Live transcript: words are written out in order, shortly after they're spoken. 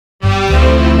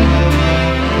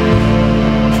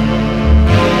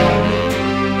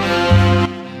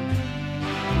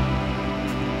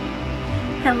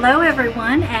Hello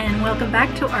everyone, and welcome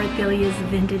back to Arthelia's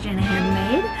Vintage and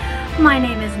Handmade. My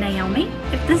name is Naomi.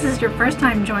 If this is your first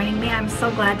time joining me, I'm so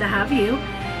glad to have you.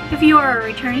 If you are a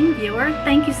returning viewer,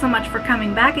 thank you so much for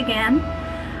coming back again.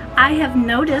 I have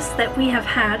noticed that we have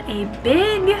had a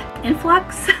big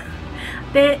influx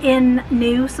in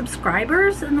new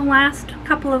subscribers in the last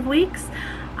couple of weeks.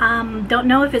 Don't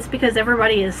know if it's because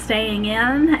everybody is staying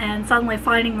in and suddenly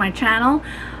finding my channel.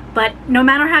 But no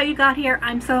matter how you got here,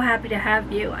 I'm so happy to have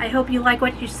you. I hope you like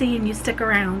what you see and you stick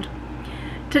around.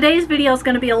 Today's video is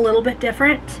going to be a little bit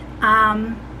different.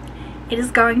 It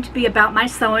is going to be about my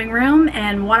sewing room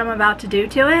and what I'm about to do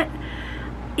to it.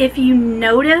 If you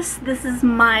notice, this is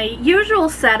my usual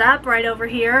setup right over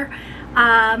here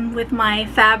with my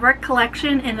fabric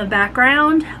collection in the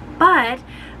background, but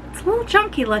it's a little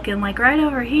chunky looking, like right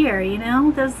over here, you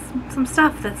know? There's some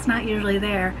stuff that's not usually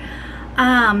there.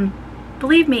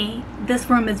 Believe me,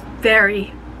 this room is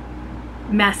very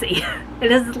messy.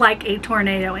 It is like a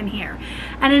tornado in here.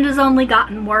 And it has only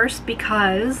gotten worse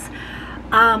because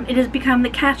it has become the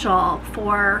catch-all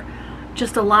for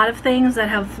just a lot of things that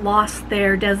have lost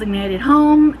their designated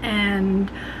home, and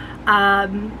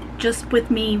just with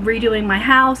me redoing my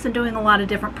house and doing a lot of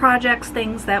different projects,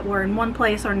 things that were in one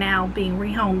place are now being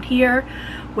rehomed here,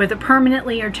 whether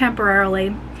permanently or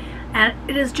temporarily. And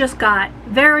it has just got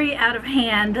very out of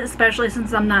hand, especially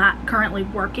since I'm not currently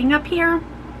working up here.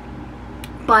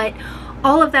 But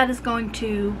all of that is going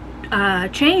to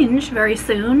change very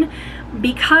soon,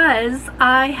 because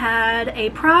I had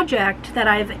a project that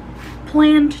I've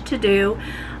planned to do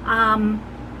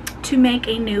to make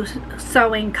a new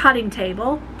sewing cutting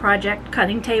table, project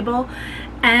cutting table,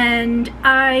 and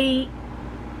I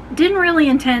didn't really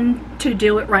intend to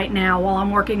do it right now while I'm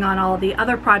working on all the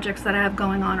other projects that I have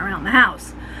going on around the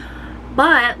house.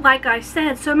 But like I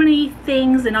said, so many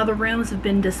things in other rooms have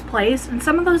been displaced, and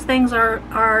some of those things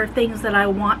are things that I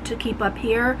want to keep up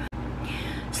here.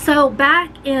 So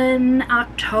back in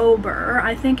October,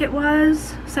 I think it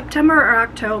was September or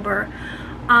October,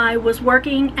 I was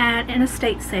working at an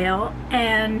estate sale,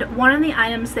 and one of the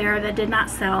items there that did not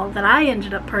sell that I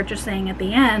ended up purchasing at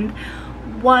the end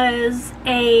was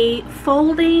a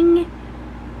folding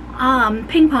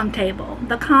ping pong table,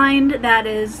 the kind that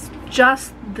is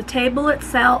just the table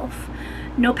itself,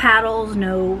 no paddles,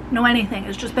 no anything.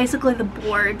 It's just basically the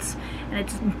boards, and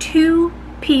it's in two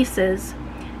pieces,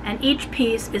 and each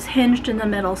piece is hinged in the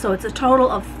middle, so it's a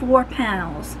total of 4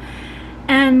 panels.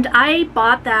 And I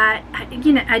bought that,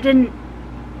 you know, I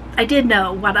did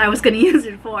know what I was going to use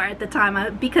it for at the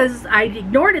time, because I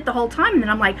ignored it the whole time, and then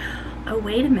I'm like, oh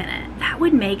wait a minute, that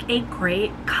would make a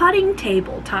great cutting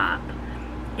tabletop.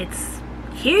 It's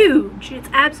huge. It's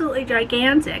absolutely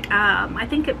gigantic. I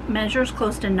think it measures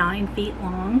close to 9 feet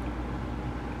long.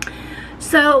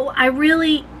 So I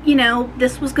really, you know,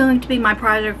 this was going to be my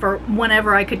project for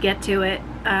whenever I could get to it,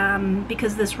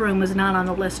 because this room was not on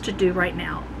the list to do right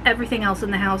now. Everything else in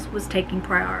the house was taking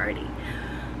priority.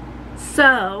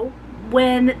 So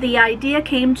when the idea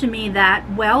came to me that,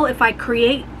 well, if I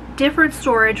create different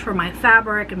storage for my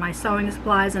fabric and my sewing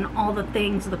supplies and all the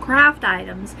things, the craft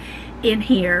items in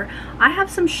here, I have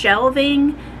some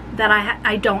shelving that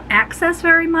I don't access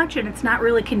very much, and it's not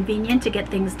really convenient to get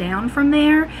things down from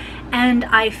there, and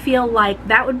I feel like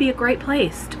that would be a great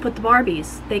place to put the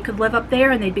Barbies. They could live up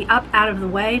there and they'd be up out of the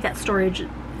way. That storage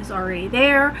is already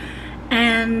there,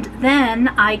 and then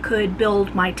I could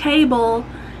build my table,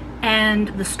 and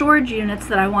the storage units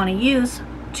that I want to use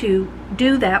to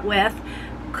do that with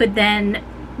could then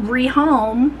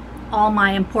rehome all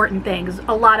my important things.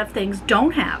 A lot of things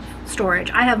don't have storage.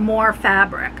 I have more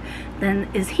fabric than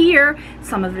is here.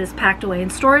 Some of it is packed away in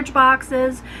storage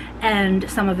boxes, and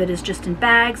some of it is just in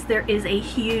bags. There is a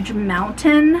huge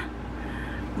mountain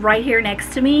right here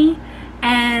next to me,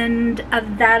 and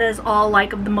that is all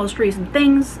like of the most recent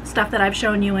things, stuff that I've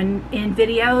shown you in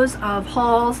videos of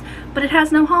hauls, but it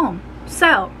has no home.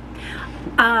 So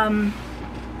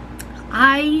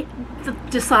I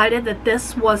decided that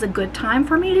this was a good time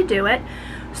for me to do it.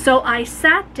 So I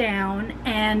sat down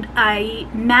and I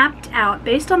mapped out,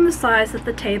 based on the size that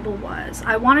the table was,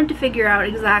 I wanted to figure out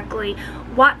exactly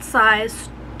what size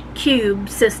cube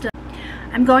system.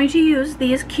 I'm going to use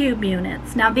these cube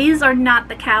units. Now these are not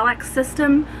the Calyx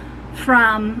system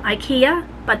from IKEA,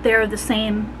 but they're the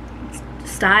same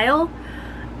style.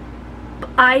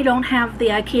 I don't have the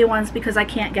IKEA ones because I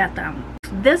can't get them.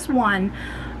 This one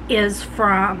is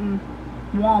from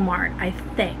Walmart, I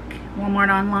think, Walmart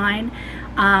online,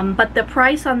 but the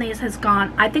price on these has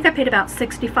gone, I think I paid about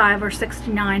 $65 or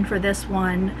 $69 for this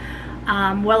one.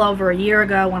 well over a year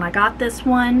ago when I got this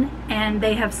one, and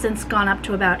they have since gone up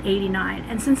to about $89.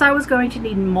 And since I was going to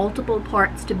need multiple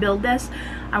parts to build this,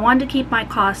 I wanted to keep my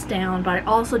costs down, but I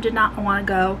also did not want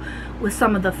to go with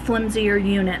some of the flimsier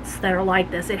units that are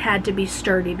like this. It had to be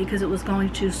sturdy because it was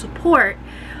going to support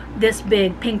this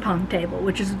big ping pong table,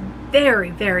 which is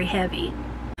very, very heavy.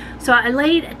 So I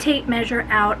laid a tape measure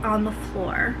out on the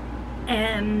floor,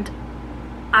 and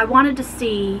I wanted to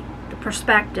see the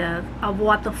perspective of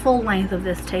what the full length of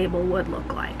this table would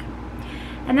look like.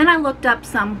 And then I looked up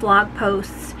some blog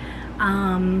posts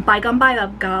Bygum by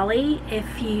Bygolly.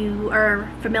 If you are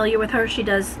familiar with her, she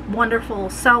does wonderful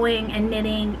sewing and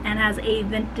knitting and has a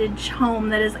vintage home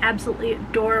that is absolutely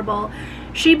adorable.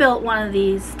 She built one of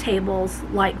these tables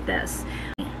like this.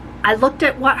 I looked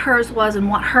at what hers was and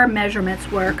what her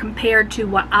measurements were compared to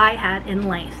what I had in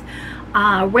length.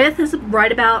 Width is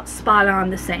right about spot on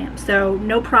the same, so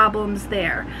no problems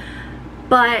there.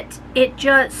 But it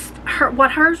just,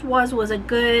 what hers was a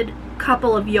good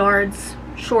couple of yards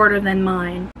shorter than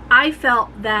mine. I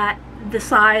felt that the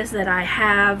size that I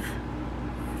have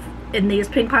in these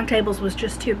ping pong tables was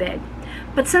just too big.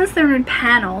 But since they're in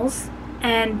panels,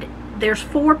 and there's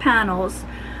 4 panels,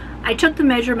 I took the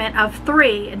measurement of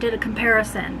 3 and did a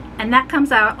comparison, and that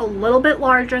comes out a little bit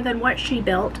larger than what she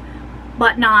built,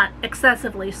 but not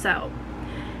excessively so.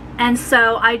 And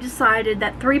so I decided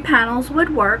that 3 panels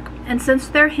would work, and since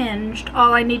they're hinged,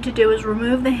 all I need to do is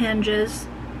remove the hinges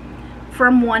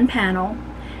from one panel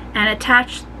and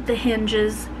attach the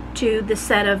hinges to the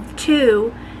set of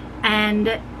 2,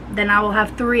 and then I will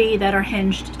have 3 that are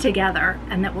hinged together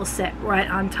and that will sit right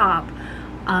on top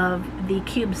of the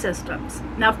cube systems.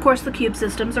 Now, of course, the cube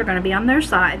systems are going to be on their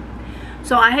side.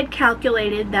 So I had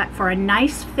calculated that for a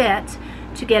nice fit,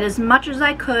 to get as much as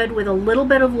I could with a little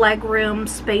bit of leg room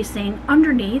spacing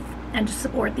underneath and to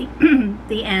support the,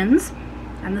 the ends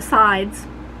and the sides,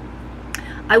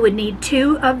 I would need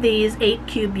 2 of these 8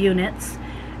 cube units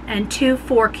and 2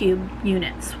 4 cube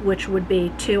units, which would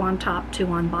be 2 on top, 2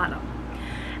 on bottom.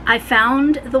 I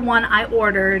found the one I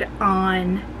ordered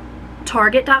on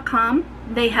Target.com.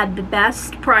 They had the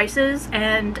best prices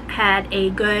and had a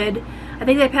good, I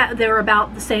think they were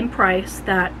about the same price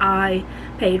that I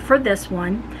paid for this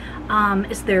one.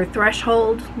 It's their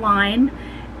threshold line,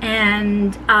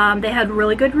 and they had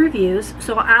really good reviews,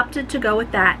 so I opted to go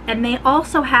with that. And they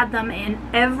also had them in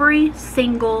every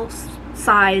single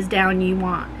size down you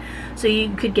want. So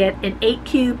you could get an 8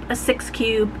 cube, a 6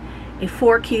 cube, a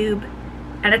 4 cube,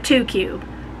 and a 2 cube.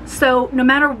 So no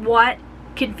matter what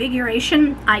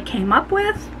configuration I came up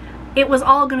with, it was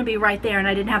all going to be right there, and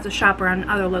I didn't have to shop around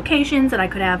other locations, and I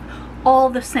could have all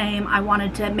the same. I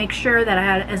wanted to make sure that I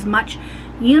had as much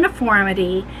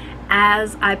uniformity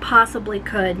as I possibly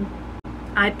could.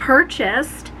 I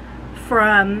purchased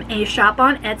from a shop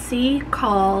on Etsy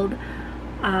called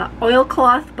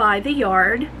Oilcloth by the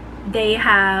Yard. They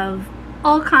have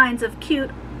all kinds of cute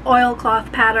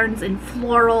oilcloth patterns and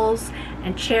florals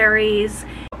and cherries.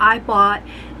 I bought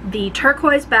the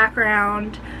turquoise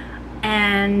background,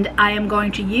 and I am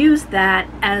going to use that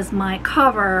as my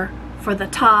cover for the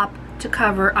top to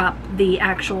cover up the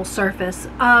actual surface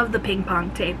of the ping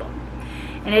pong table.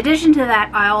 In addition to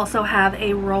that, I also have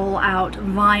a roll-out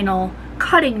vinyl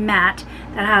cutting mat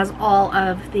that has all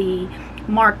of the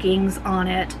markings on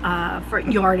it for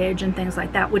yardage and things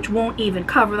like that, which won't even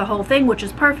cover the whole thing, which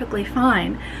is perfectly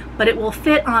fine, but it will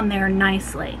fit on there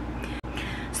nicely.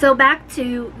 So back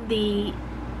to the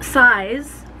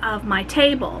size of my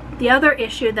table. The other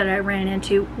issue that I ran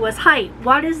into was height.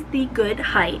 What is the good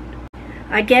height?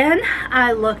 Again,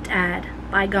 I looked at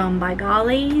Bygum by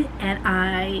Bygolly, and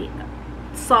I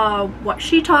saw what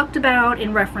she talked about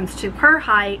in reference to her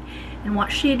height and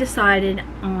what she decided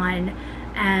on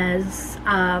as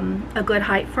a good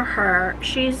height for her.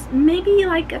 She's maybe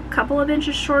like a couple of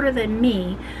inches shorter than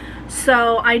me,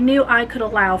 so I knew I could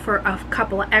allow for a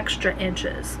couple of extra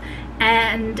inches.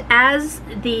 And as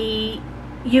the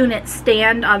units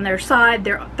stand on their side,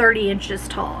 they're 30 inches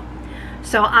tall.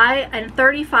 So and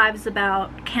 35 is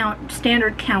about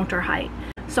standard counter height.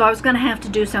 So I was going to have to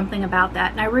do something about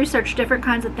that. And I researched different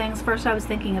kinds of things. First I was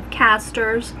thinking of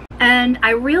casters, and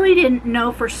I really didn't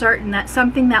know for certain that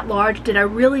something that large, did I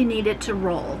really need it to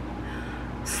roll?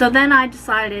 So then I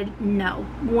decided no.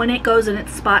 When it goes in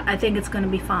its spot, I think it's going to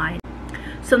be fine.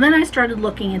 So then I started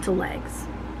looking into legs.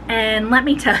 And let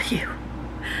me tell you,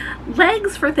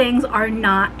 legs for things are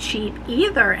not cheap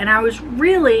either. And I was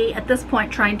really, at this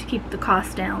point, trying to keep the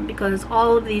cost down because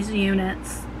all of these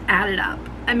units added up.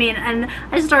 I mean, and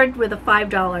I started with a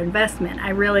 $5 investment. I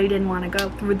really didn't want to go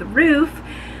through the roof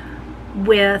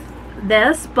with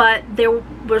this, but there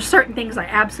were certain things I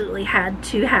absolutely had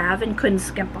to have and couldn't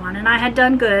skimp on, and I had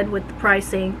done good with the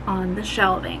pricing on the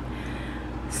shelving.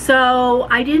 So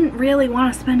I didn't really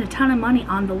want to spend a ton of money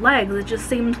on the legs. It just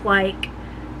seemed like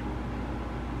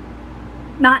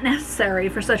not necessary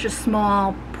for such a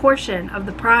small portion of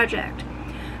the project.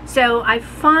 So I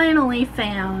finally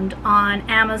found on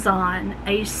Amazon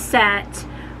a set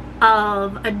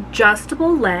of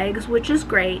adjustable legs, which is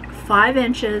great, 5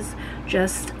 inches,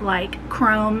 just like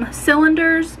chrome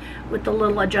cylinders with the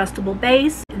little adjustable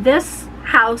base. This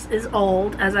house is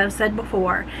old, as I've said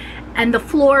before, and the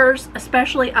floors,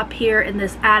 especially up here in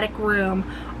this attic room,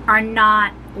 are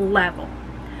not level.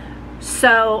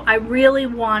 So I really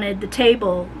wanted the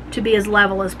table to be as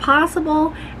level as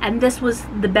possible, and this was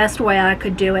the best way I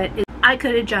could do it. I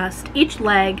could adjust each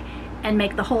leg and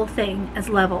make the whole thing as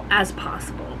level as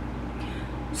possible.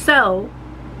 So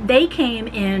they came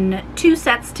in 2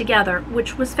 sets together,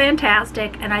 which was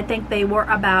fantastic, and I think they were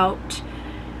about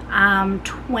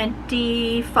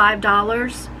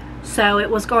 $25. So it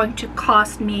was going to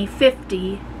cost me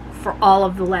 $50 for all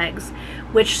of the legs,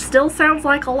 which still sounds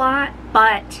like a lot,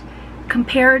 but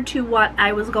compared to what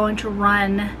I was going to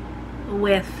run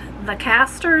with the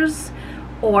casters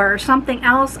or something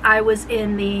else, I was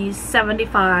in the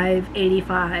 $75,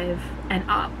 $85 and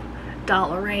up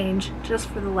dollar range just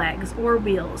for the legs or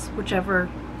wheels, whichever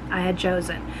I had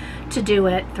chosen to do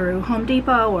it through Home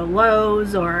Depot or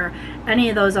Lowe's or any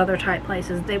of those other type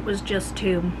places. It was just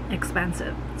too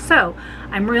expensive. So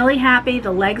I'm really happy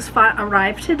the legs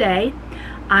arrived today.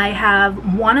 I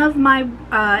have one of my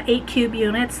 8 cube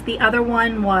units. The other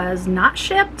one was not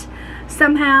shipped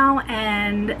somehow,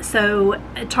 and so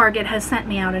Target has sent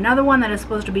me out another one that is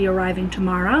supposed to be arriving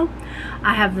tomorrow.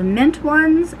 I have the mint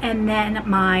ones, and then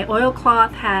my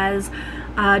oilcloth has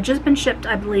just been shipped,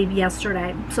 I believe,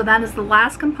 yesterday. So that is the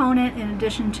last component in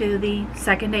addition to the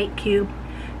second 8 cube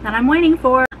that I'm waiting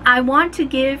for. I want to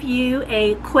give you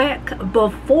a quick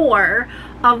before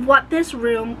of what this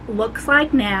room looks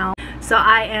like now. So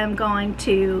I am going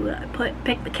to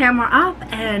pick the camera up,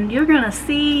 and you're going to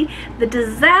see the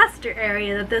disaster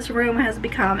area that this room has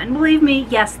become. And believe me,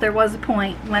 yes, there was a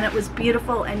point when it was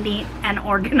beautiful and neat and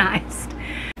organized.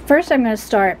 First, I'm going to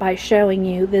start by showing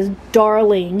you this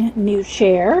darling new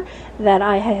chair that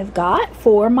I have got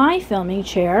for my filming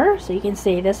chair. So you can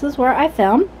see this is where I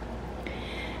film.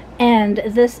 And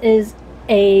this is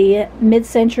a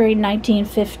mid-century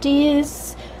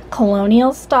 1950s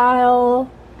colonial style.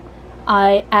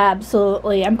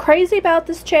 I'm crazy about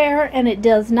this chair, and it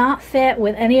does not fit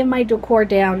with any of my decor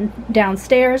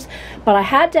downstairs, but I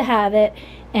had to have it,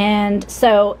 and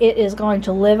so it is going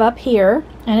to live up here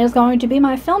and is going to be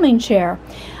my filming chair.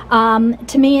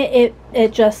 To me,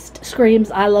 it just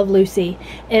screams I Love Lucy.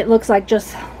 It looks like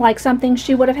just like something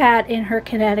she would have had in her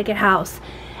Connecticut house.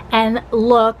 And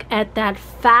look at that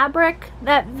fabric,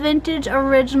 that vintage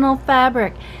original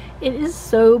fabric. It is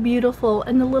so beautiful,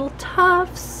 and the little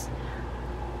tufts.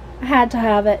 I had to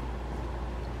have it.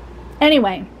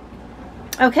 Anyway,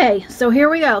 okay, so here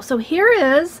we go. So here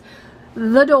is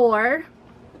the door.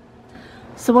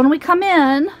 So when we come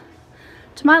in,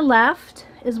 to my left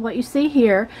is what you see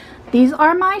here. These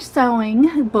are my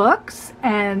sewing books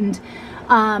and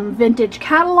vintage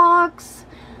catalogs.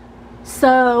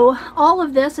 So all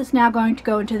of this is now going to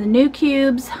go into the new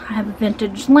cubes. I have a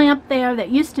vintage lamp there that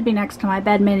used to be next to my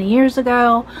bed many years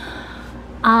ago.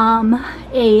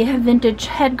 A vintage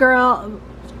head girl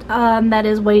that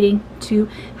is waiting to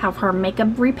have her makeup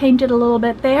repainted a little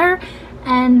bit there,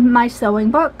 and my sewing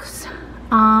books,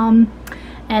 and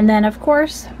then of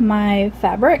course my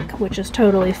fabric, which is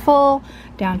totally full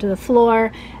down to the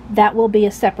floor. That will be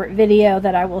a separate video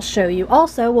that I will show you.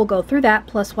 Also, we'll go through that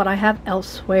plus what I have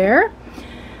elsewhere.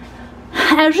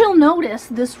 As you'll notice,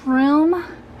 this room,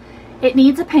 it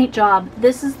needs a paint job.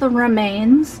 This is the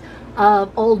remains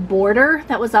of old border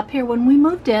that was up here when we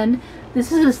moved in.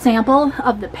 This is a sample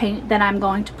of the paint that I'm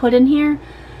going to put in here.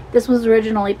 This was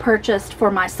originally purchased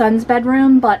for my son's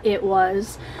bedroom, but it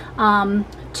was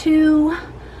too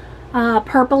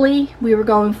purpley. We were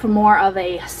going for more of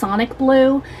a Sonic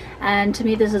blue, and to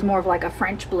me this is more of like a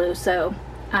French blue, so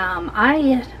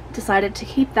I decided to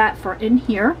keep that for in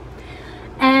here.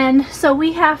 And so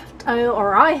we have to,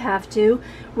 or I have to,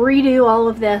 redo all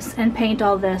of this and paint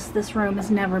all this. This room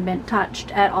has never been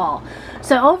touched at all.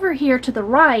 So over here to the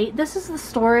right, this is the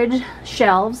storage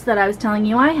shelves that I was telling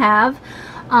you I have.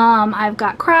 I've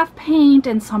got craft paint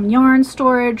and some yarn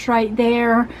storage right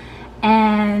there,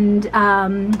 and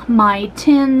my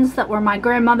tins that were my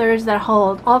grandmother's that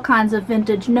hold all kinds of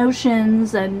vintage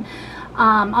notions and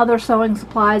other sewing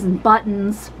supplies and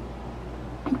buttons.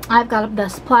 I've got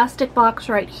this plastic box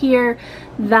right here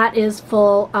that is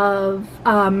full of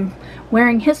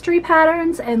wearing history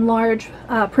patterns and large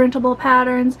printable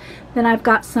patterns. Then I've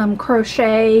got some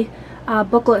crochet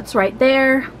booklets right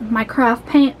there, my craft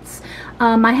paints,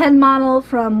 my head model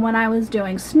from when I was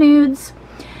doing snoods.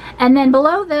 And then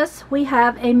below this we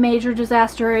have a major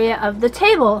disaster area of the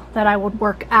table that I would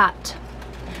work at.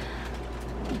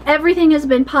 Everything has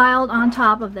been piled on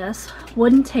top of this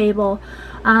wooden table.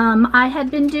 I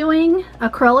had been doing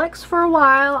acrylics for a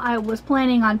while. I was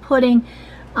planning on putting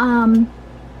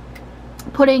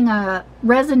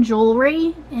resin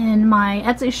jewelry in my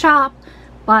Etsy shop,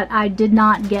 but I did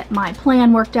not get my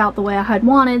plan worked out the way I had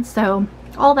wanted, so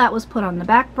all that was put on the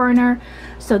back burner.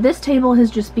 So this table has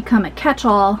just become a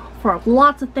catch-all for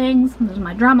lots of things. There's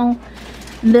my Dremel.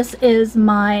 This is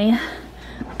my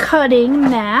cutting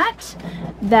mat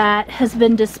that has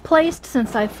been displaced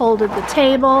since I folded the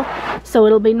table, so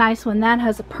it'll be nice when that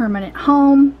has a permanent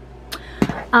home.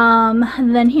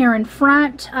 And then here in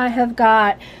front I have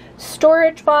got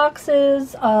storage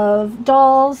boxes of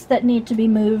dolls that need to be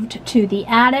moved to the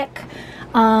attic.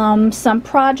 Some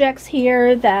projects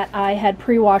here that I had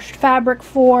pre-washed fabric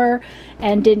for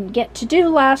and didn't get to do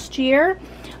last year.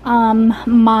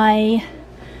 My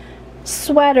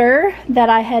sweater that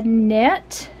I had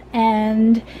knit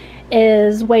and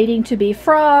is waiting to be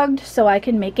frogged so I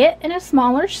can make it in a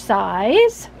smaller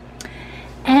size.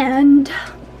 And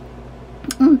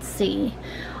let's see,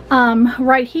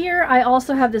 right here I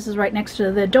also have, this is right next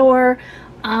to the door,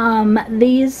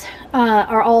 these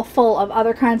are all full of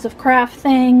other kinds of craft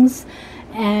things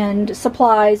and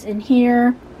supplies in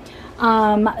here.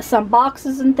 Some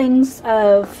boxes and things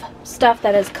of stuff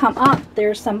that has come up.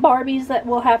 There's some Barbies that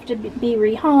will have to be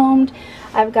rehomed.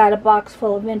 I've got a box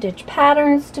full of vintage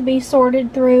patterns to be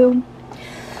sorted through.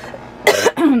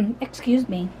 Excuse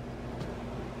me.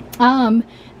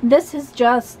 This is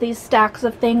just these stacks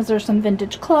of things. There's some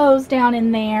vintage clothes down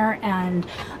in there and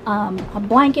a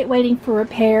blanket waiting for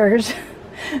repairs.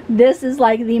 This is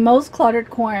like the most cluttered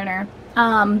corner.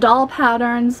 Doll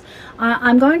patterns.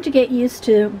 I'm going to get used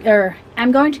to, or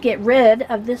I'm going to get rid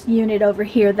of this unit over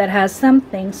here that has some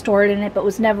things stored in it but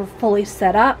was never fully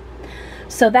set up.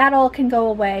 So that all can go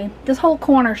away. This whole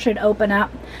corner should open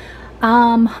up.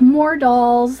 More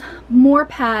dolls, more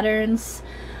patterns,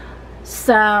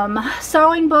 some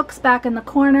sewing books back in the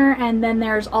corner, and then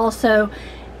there's also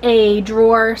a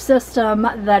drawer system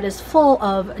that is full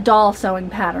of doll sewing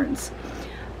patterns.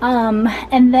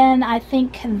 And then I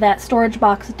think that storage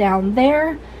box down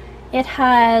there, it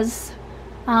has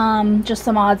just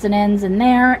some odds and ends in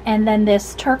there. And then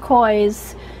this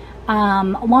turquoise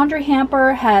laundry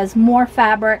hamper has more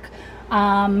fabric,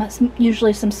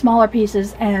 usually some smaller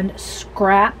pieces and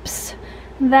scraps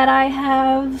that I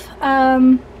have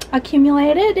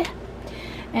accumulated.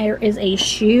 There is a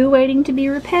shoe waiting to be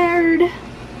repaired.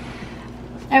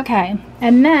 Okay,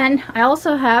 and then I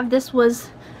also have, this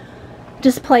was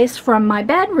displaced from my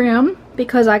bedroom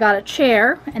because I got a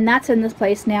chair, and that's in this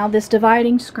place now, this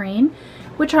dividing screen,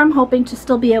 which I'm hoping to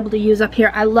still be able to use up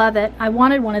here. I love it. I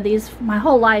wanted one of these my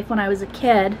whole life when I was a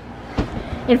kid.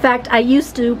 In fact, I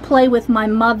used to play with my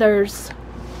mother's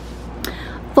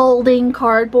folding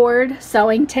cardboard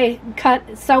sewing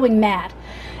mat,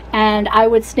 and I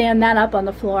would stand that up on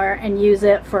the floor and use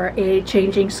it for a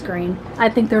changing screen. I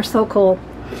think they're so cool.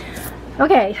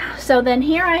 Okay, so then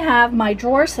here I have my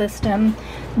drawer system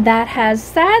that has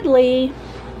sadly,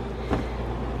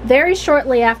 very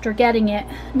shortly after getting it,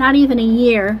 not even a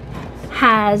year,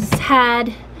 has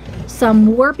had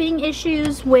some warping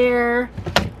issues where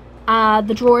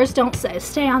the drawers don't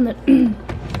stay on the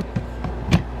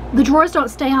the drawers don't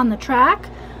stay on the track.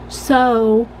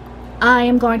 So I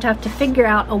am going to have to figure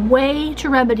out a way to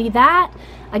remedy that.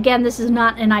 Again, this is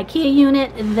not an IKEA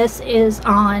unit. This is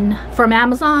from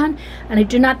Amazon, and I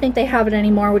do not think they have it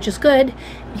anymore, which is good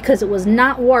because it was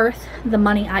not worth the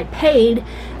money I paid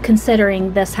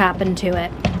considering this happened to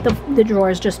it. The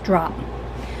drawers just drop.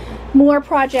 More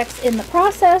projects in the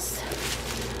process.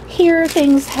 Here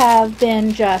things have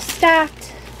been just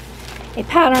stacked. A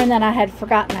pattern that I had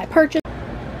forgotten I purchased.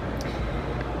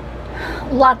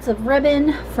 Lots of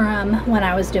ribbon from when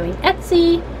I was doing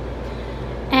Etsy.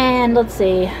 And let's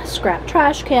see, scrap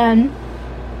trash can.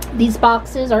 These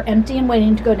boxes are empty and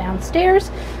waiting to go downstairs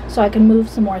so I can move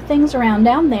some more things around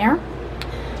down there.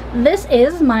 This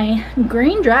is my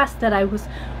green dress that I was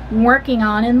working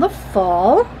on in the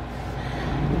fall,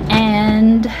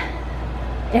 and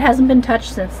it hasn't been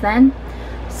touched since then.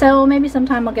 So maybe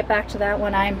sometime I'll get back to that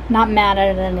when I'm not mad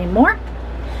at it anymore.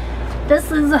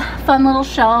 This is a fun little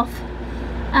shelf.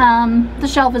 The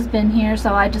shelf has been here,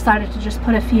 so I decided to just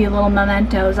put a few little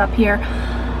mementos up here.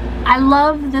 I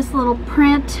love this little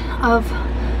print of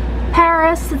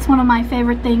Paris. It's one of my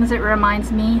favorite things. It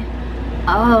reminds me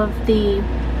of the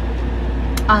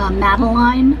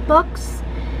Madeline books.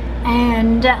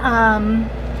 And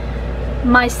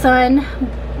my son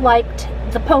liked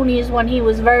the ponies when he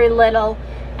was very little,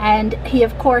 and he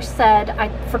of course said, I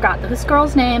forgot this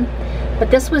girl's name,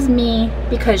 but this was me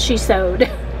because she sewed.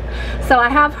 So I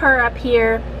have her up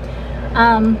here.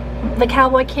 The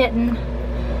cowboy kitten,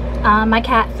 my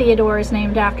cat Theodore is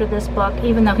named after this book,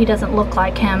 even though he doesn't look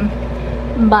like him.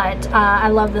 But I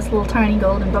love this little tiny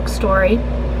golden book story.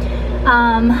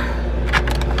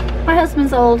 My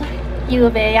husband's old U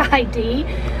of A ID.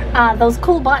 Those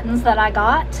cool buttons that I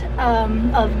got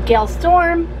of Gale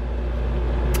Storm.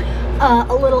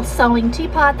 A little sewing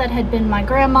teapot that had been my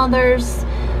grandmother's.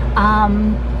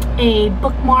 A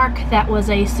bookmark that was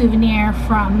a souvenir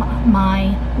from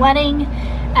my wedding.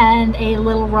 And a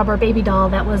little rubber baby doll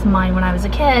that was mine when I was a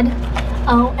kid.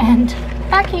 Oh, and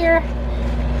back here,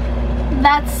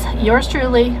 that's yours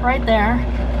truly right there.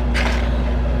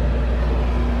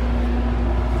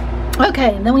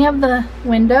 Okay, then we have the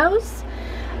windows.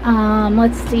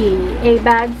 Let's see, a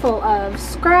bag full of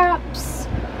scraps,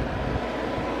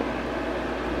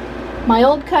 my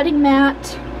old cutting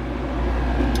mat,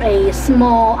 a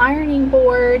small ironing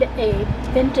board, a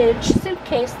vintage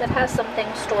suitcase that has some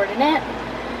things stored in it,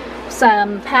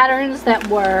 some patterns that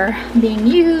were being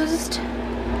used,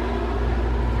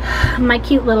 my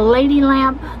cute little lady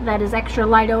lamp that is extra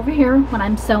light over here when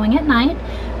I'm sewing at night.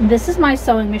 This is my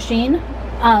sewing machine,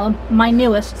 my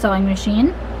newest sewing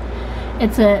machine.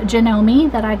 It's a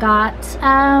Janome that I got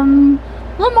a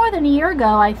little more than a year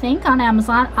ago, I think, on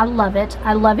Amazon. I love it.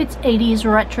 I love its 80s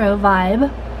retro vibe.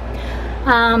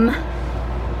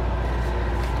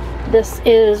 This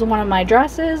is one of my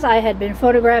dresses I had been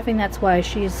photographing. That's why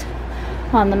she's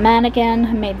on the mannequin.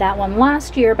 I made that one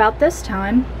last year about this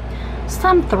time.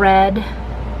 Some thread.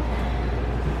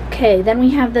 Okay, then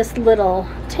we have this little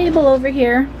table over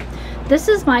here. This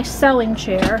is my sewing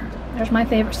chair. There's my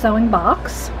favorite sewing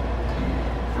box.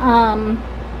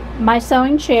 My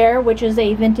sewing chair, which is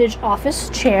a vintage office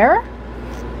chair,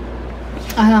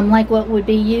 like what would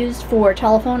be used for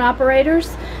telephone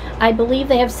operators. I believe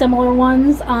they have similar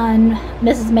ones on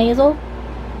Mrs. Maisel.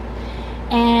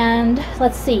 And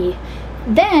let's see.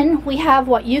 Then we have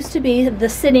what used to be the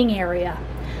sitting area.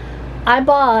 I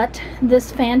bought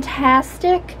this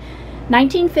fantastic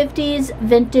 1950s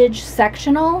vintage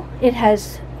sectional. It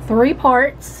has 3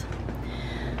 parts.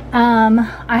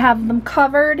 I have them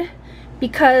covered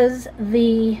because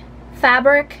the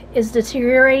fabric is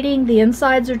deteriorating, the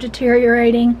insides are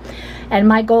deteriorating, and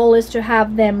my goal is to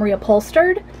have them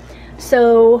reupholstered.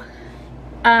 So,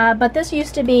 but this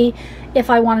used to be if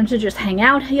I wanted to just hang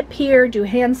out up here, do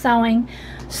hand sewing.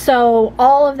 So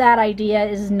all of that idea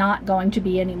is not going to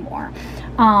be anymore.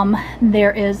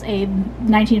 There is a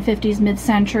 1950s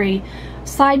mid-century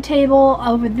side table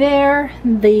over there.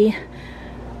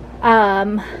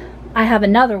 I have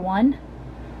another one,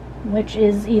 which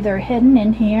is either hidden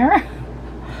in here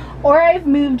or I've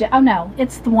moved it. Oh no,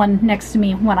 it's the one next to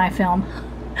me when I film.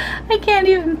 I can't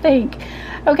even think.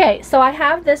 Okay, so I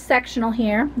have this sectional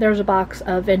here. There's a box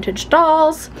of vintage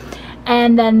dolls,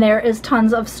 and then there is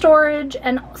tons of storage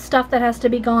and stuff that has to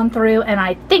be gone through, and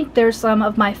I think there's some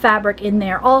of my fabric in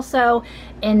there also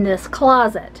in this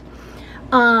closet.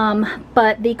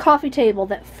 But the coffee table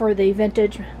that for the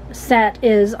vintage set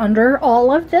is under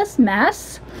all of this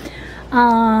mess.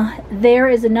 There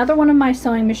is another one of my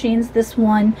sewing machines. This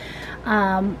one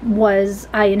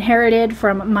I inherited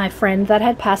from my friend that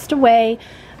had passed away.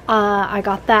 I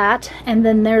got that. And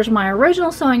then there's my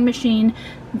original sewing machine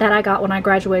that I got when I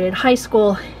graduated high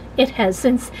school. It has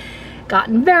since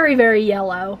gotten very, very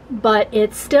yellow, but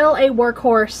it's still a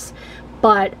workhorse.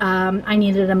 But I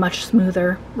needed a much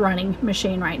smoother running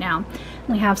machine right now.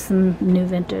 We have some new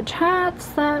vintage hats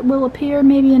that will appear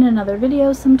maybe in another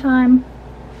video sometime.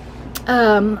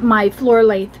 My floor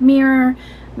length mirror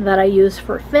that I use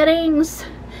for fittings.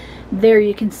 There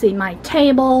you can see my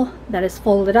table that is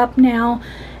folded up now,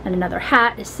 and another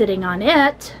hat is sitting on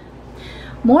it.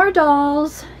 More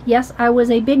dolls. Yes, I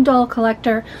was a big doll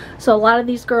collector, so a lot of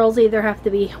these girls either have to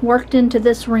be worked into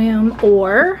this room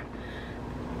or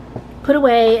put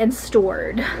away and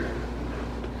stored.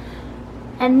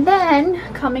 And then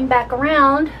coming back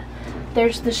around,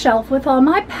 there's the shelf with all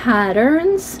my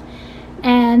patterns,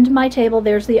 and my table.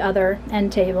 There's the other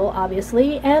end table,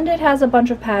 obviously, and it has a bunch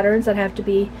of patterns that have to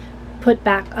be put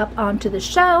back up onto the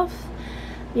shelf.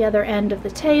 The other end of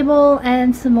the table,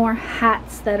 and some more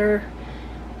hats that are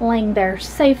laying there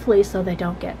safely so they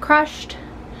don't get crushed.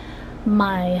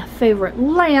 My favorite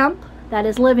lamp that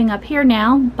is living up here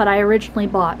now, but I originally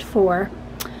bought for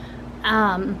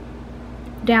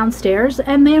downstairs.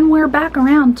 And then we're back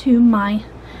around to my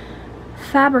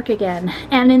fabric again.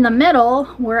 And in the middle,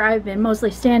 where I've been mostly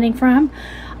standing from,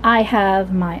 I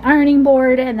have my ironing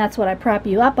board, and that's what I prop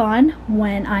you up on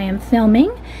when I am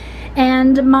filming,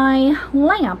 and my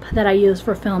lamp that I use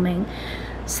for filming.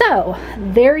 So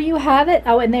there you have it.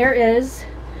 Oh, and there it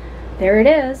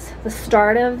is, the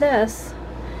start of this.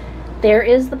 There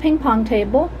is the ping pong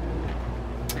table.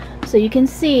 So you can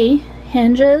see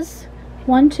hinges,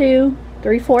 1, 2,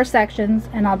 3, 4 sections,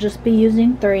 and I'll just be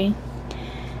using 3.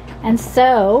 And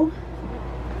so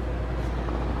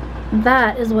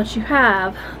that is what you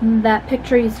have. That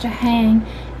picture used to hang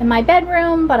in my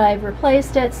bedroom, but I've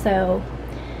replaced it, so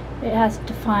it has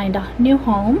to find a new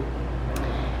home.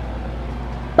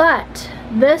 But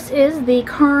this is the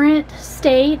current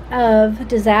state of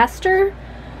disaster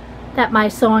that my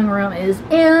sewing room is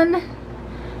in,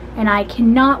 and I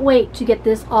cannot wait to get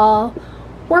this all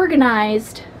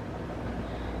organized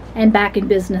and back in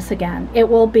business again. It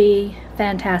will be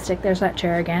fantastic. There's that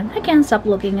chair again. I can't stop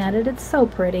looking at it. It's so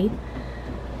pretty.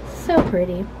 So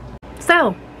pretty.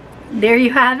 So, there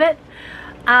you have it.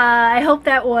 I hope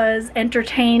that was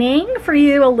entertaining for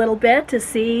you a little bit to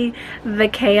see the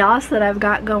chaos that I've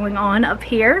got going on up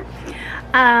here.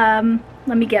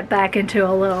 Let me get back into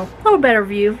a little better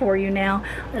view for you now.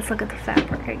 Let's look at the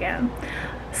fabric again.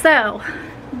 So,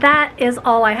 that is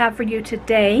all I have for you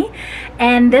today,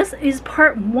 and this is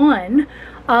part 1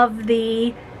 of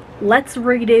the Let's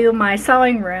Redo My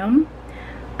Sewing Room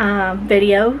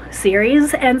video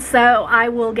series. And so I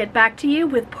will get back to you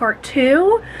with part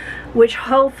 2, which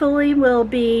hopefully will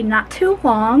be not too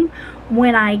long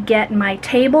when I get my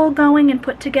table going and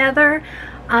put together.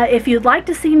 If you'd like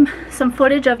to see some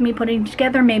footage of me putting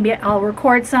together, maybe I'll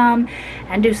record some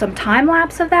and do some time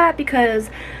lapse of that, because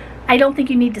I don't think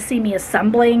you need to see me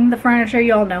assembling the furniture.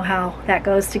 You all know how that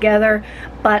goes together.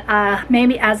 But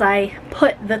maybe as I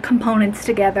put the components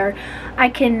together, I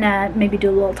can maybe do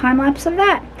a little time lapse of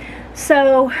that.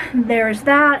 So there's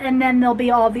that, and then there'll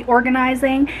be all the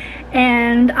organizing.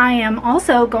 And I am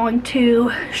also going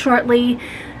to shortly,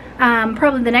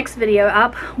 probably the next video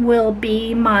up will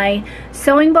be my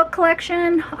sewing book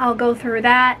collection. I'll go through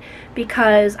that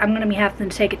because I'm going to be having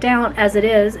to take it down as it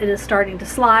is starting to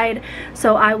slide.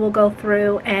 So I will go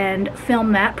through and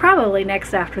film that probably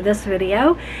next after this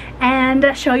video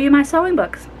and show you my sewing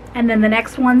books. And then the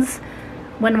next ones,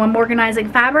 when I'm organizing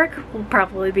fabric, will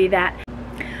probably be that.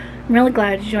 I'm really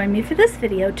glad you joined me for this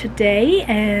video today,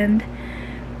 and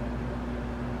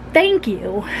thank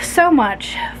you so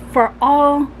much for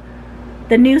all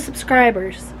the new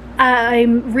subscribers.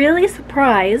 I'm really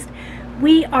surprised.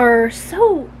 We are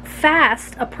so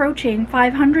fast approaching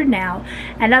 500 now,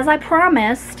 and as I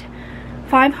promised,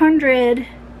 500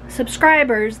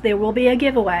 subscribers, there will be a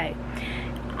giveaway.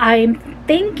 I'm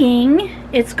thinking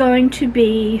it's going to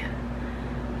be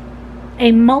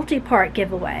a multi-part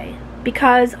giveaway,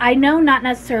 because I know not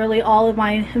necessarily all of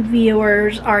my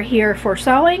viewers are here for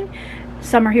sewing.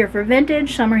 Some are here for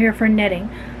vintage, some are here for knitting.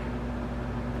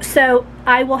 So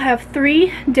I will have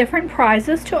 3 different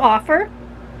prizes to offer,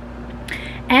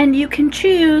 and you can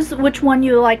choose which one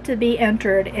you like to be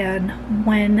entered in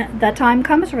when the time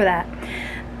comes for that.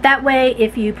 That way,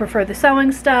 if you prefer the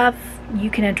sewing stuff,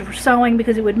 you can enter for sewing,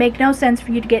 because it would make no sense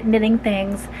for you to get knitting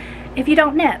things if you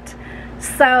don't knit.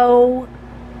 So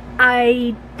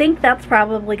I think that's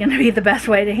probably going to be the best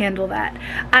way to handle that.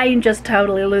 I am just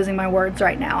totally losing my words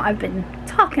right now. I've been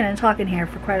talking and talking here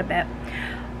for quite a bit.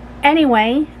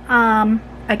 Anyway,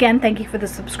 again, thank you for the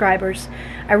subscribers.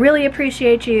 I really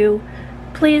appreciate you.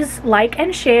 Please like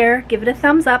and share, give it a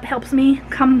thumbs up, helps me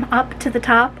come up to the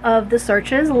top of the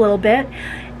searches a little bit,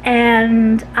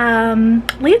 and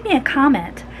leave me a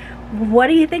comment. What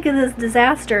do you think of this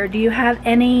disaster? Do you have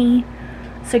any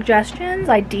suggestions,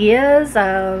 ideas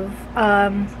of,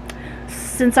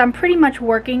 since I'm pretty much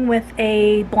working with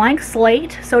a blank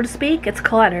slate, so to speak, it's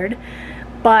cluttered,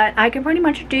 but I can pretty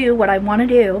much do what I want to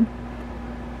do,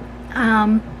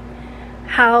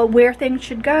 where things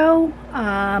should go,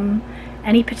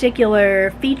 any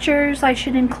particular features I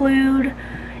should include,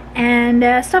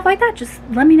 and stuff like that. Just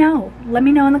let me know. Let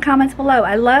me know in the comments below.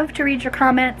 I love to read your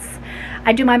comments.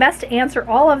 I do my best to answer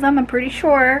all of them, I'm pretty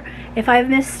sure. If I've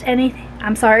missed anything,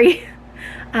 I'm sorry.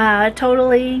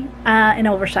 Totally an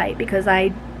oversight, because I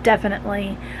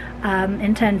definitely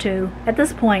intend to, at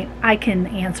this point, I can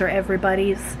answer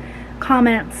everybody's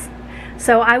comments.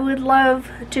 So I would love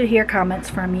to hear comments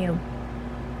from you.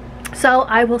 So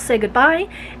I will say goodbye,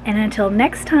 and until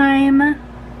next time,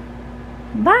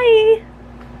 bye!